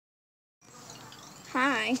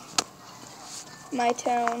Hi. My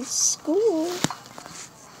town school.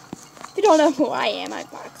 If you don't know who I am, I'm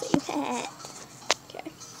Foxy.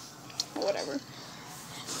 Okay. Whatever.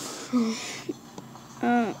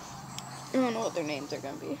 I don't know what their names are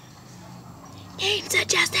gonna be. Name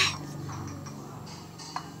suggested.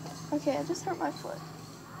 Okay, I just hurt my foot.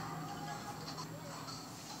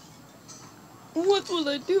 What will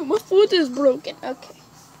I do? My foot is broken. Okay.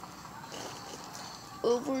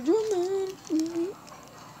 Over German.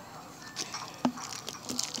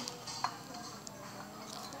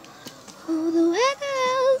 Oh, the weather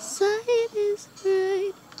outside is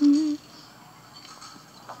bright.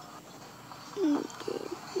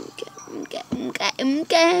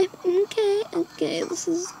 Okay. This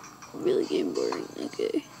is really getting boring.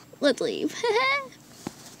 Okay. Let's leave.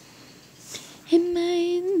 It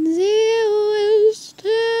means you will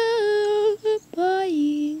still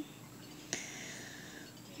buying.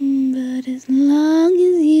 But as long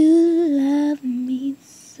as you love me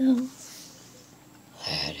so.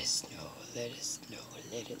 Let it snow, let it snow,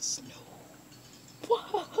 let it snow.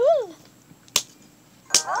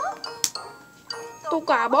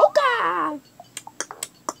 Toca boca!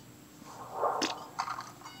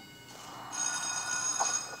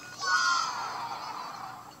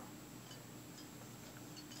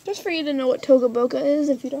 Just for you to know what Toga Boca is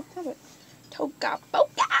if you don't have it. Toga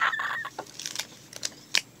Boca!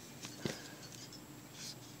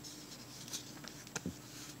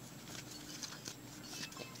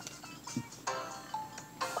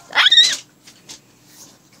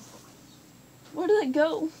 Where did it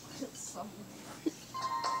go?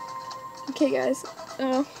 Okay, guys.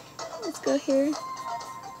 Let's go here.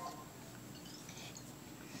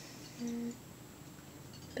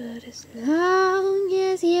 But as long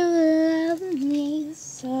as you love me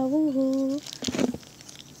so,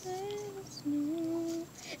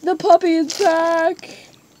 the puppy is back.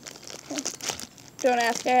 Don't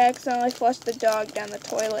ask. I accidentally flushed the dog down the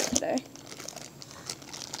toilet today.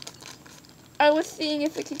 I was seeing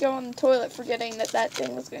if it could go on the toilet, forgetting that that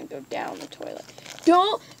thing was going to go down the toilet.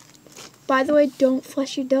 By the way, don't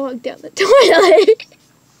flush your dog down the toilet.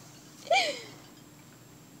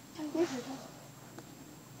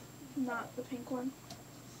 Not the pink one.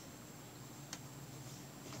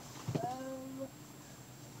 If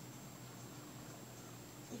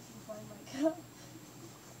you find my cup.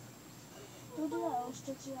 Don't do that, I'll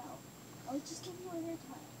stretch it out. I'll just give you a hair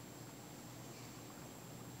tie.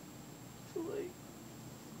 Too late.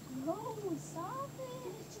 No, stop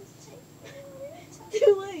it. Just take the hair tie.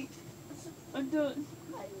 Too late. I'm done.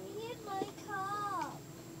 I need my cup.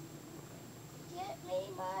 Get me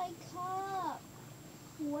my cup.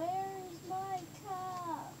 Where's my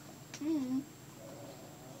cup? You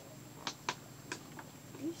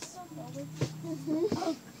still know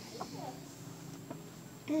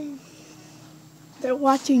it. They're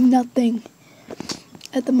watching nothing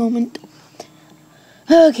at the moment.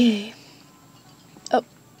 Okay. Oh.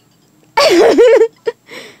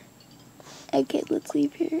 Okay, let's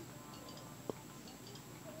leave here.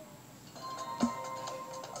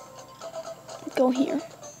 Go here.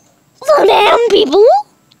 Slow down, people!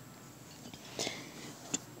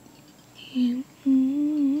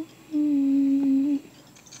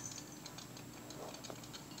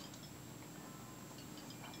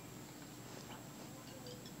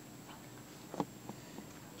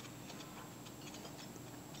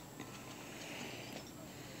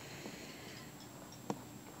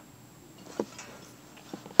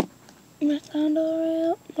 My sound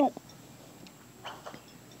alright? No.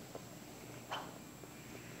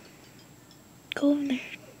 Go over there.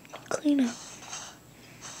 Clean up.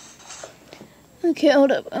 Okay,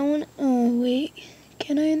 hold up. I want. Oh, wait.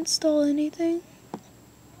 Can I install anything?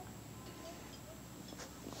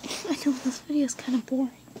 I know this video is kind of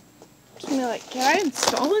boring. Just be like, can I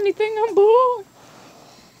install anything? I'm bored.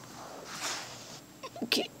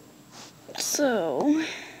 Okay. So.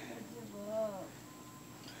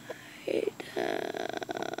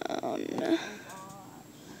 Down.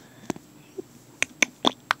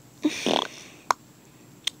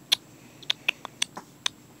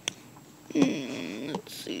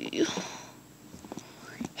 Let's see.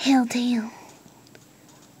 Helltail.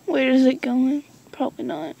 Where is it going? Probably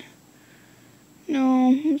not.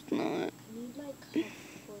 No, it's not. I need my cup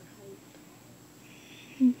for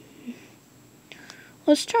hype.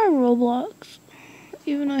 Let's try Roblox.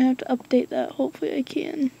 Even though I have to update that. Hopefully I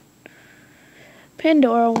can.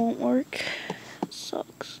 Pandora won't work. It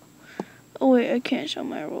sucks. Oh wait, I can't show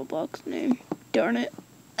my Roblox name. Darn it.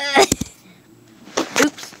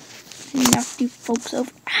 Oops. Knocked you folks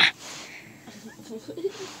over.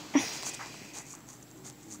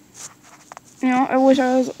 You know, I wish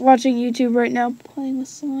I was watching YouTube right now playing with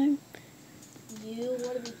slime. You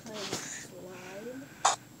want to be playing with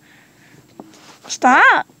slime?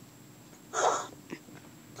 Stop!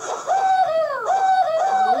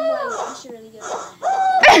 Meanwhile, I should really get on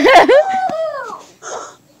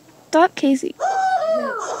Stop, Casey.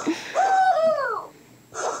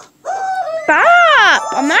 Stop!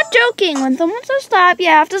 I'm not joking. When someone says stop, you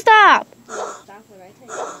have to stop. Stop when I tell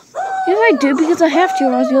you to stop. Yes, I do, because I have to,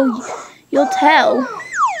 or else you'll tell.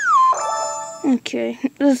 Okay,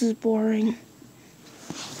 this is boring.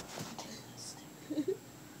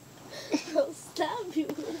 I'll stab you.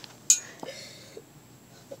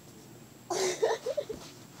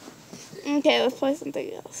 Okay, let's play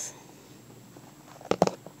something else.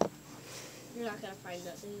 You're not gonna find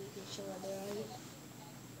nothing you can show on there, are you?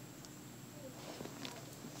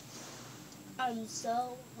 I'm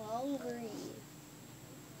so hungry.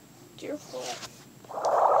 It's your fault.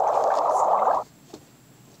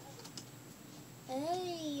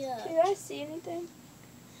 Hey. Can I see anything?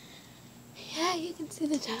 Yeah, you can see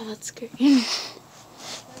the tablet screen.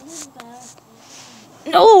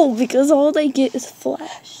 No, because all they get is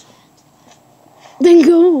flash. Then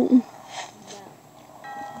go.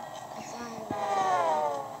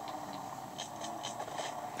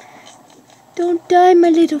 Don't die, my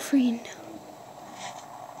little friend.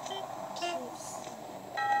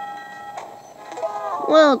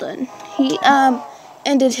 Well done. He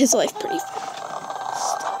ended his life pretty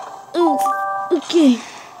fast. Oof. Okay.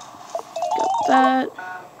 Got that.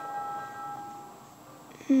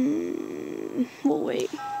 We'll wait.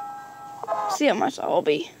 See how much that'll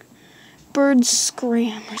be. Bird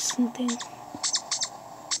scram or something.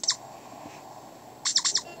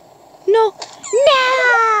 No!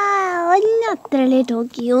 No! Another little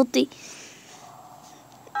guilty.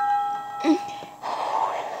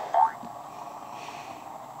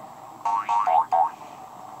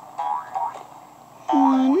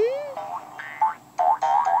 One.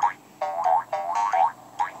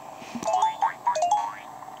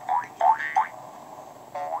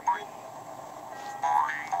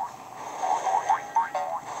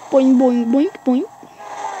 Boing, boing, boink, boink.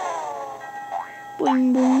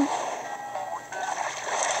 Boing, boing.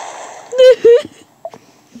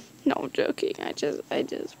 No, I'm joking. I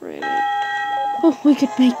just read it. Oh, we can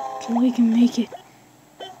make it.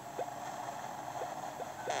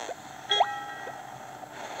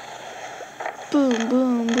 Boom,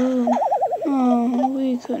 boom, boom. Oh,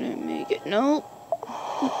 we couldn't make it. Nope.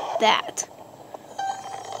 That.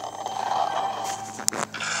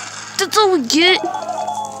 That's all we get.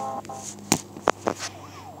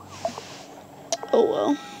 Oh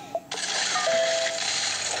well.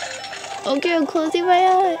 Okay, I'm closing my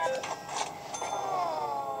eyes.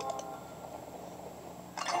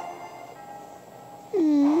 I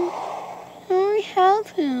already have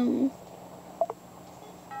him.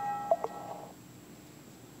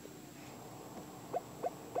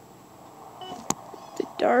 The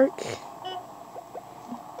dark.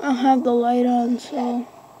 I'll have the light on, so.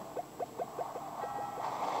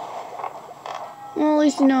 Well, at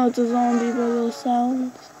least you know it's a zombie by those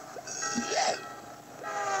sounds.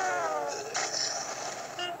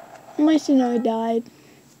 At least you know he died.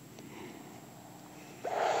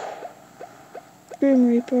 Grim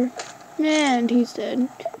Reaper. Man, he's dead.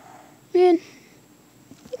 Man,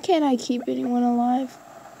 why can't I keep anyone alive?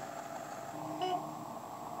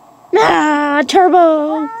 Ah,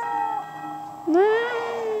 Turbo!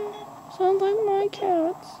 Ah, sounds like my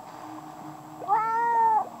cats.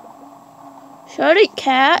 Shut it,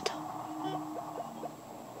 cat.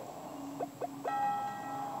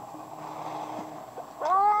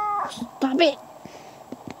 Stop it.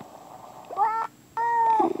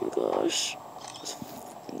 Oh my gosh.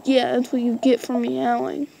 Yeah, that's what you get for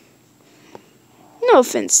meowing. No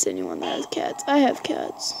offense to anyone that has cats. I have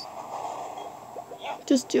cats.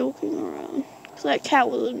 Just joking around. Because that cat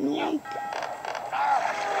was annoying.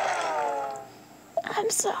 I'm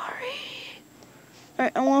sorry.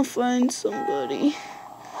 Alright, I want to find somebody.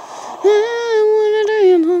 I want to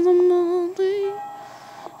dance on somebody.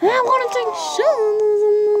 I want to take shots on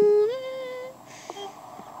somebody.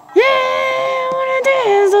 I want to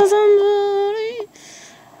dance on somebody.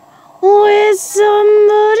 With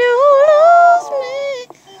somebody who loves me.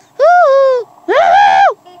 Ooh,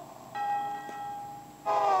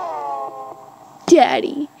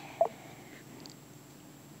 Daddy.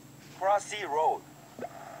 Crossy Road.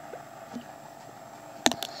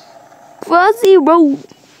 Crossy Road.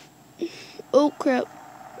 Oh crap.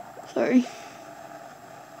 Sorry.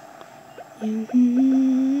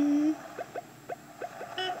 Oh.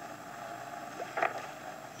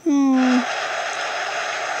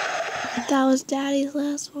 That was Daddy's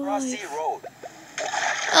last Crossy wife. Road.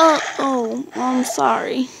 Oh, I'm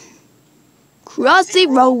sorry. Crossy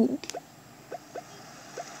Road.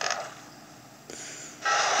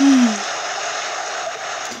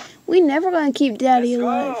 We never gonna keep Daddy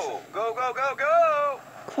Let's alive. go. Go, go, go, go.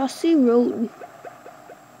 Crossy Road.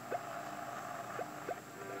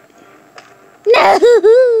 No!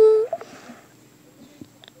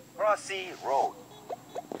 Crossy Road.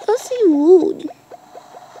 Crossy Road.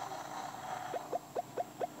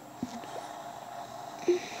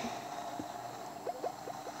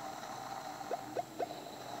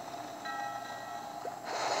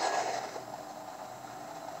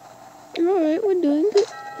 Alright, we're doing good.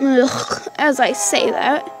 Ugh, as I say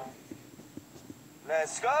that.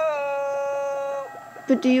 Let's go.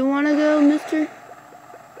 But do you want to go, mister?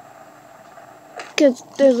 Because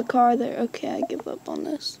there's a car there. Okay, I give up on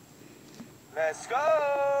this. Let's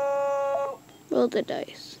go. Roll the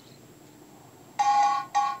dice.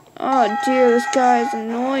 Oh dear, this guy is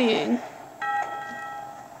annoying.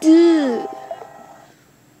 Dude.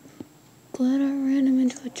 Glad I ran him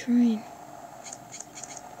into a train.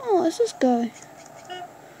 Oh, it's this guy.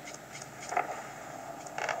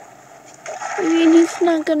 I mean, he's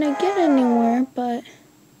not gonna get anywhere, but...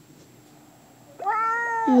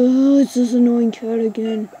 Oh, it's this annoying cat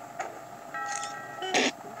again.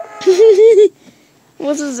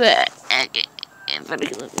 What is it? Okay, in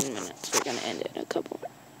 11 minutes. We're gonna end it in a couple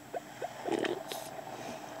minutes.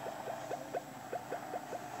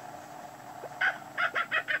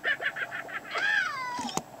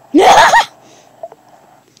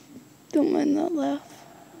 Don't mind that laugh.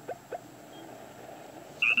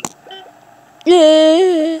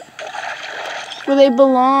 Yeah. Where they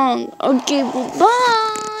belong. Okay, well, bye.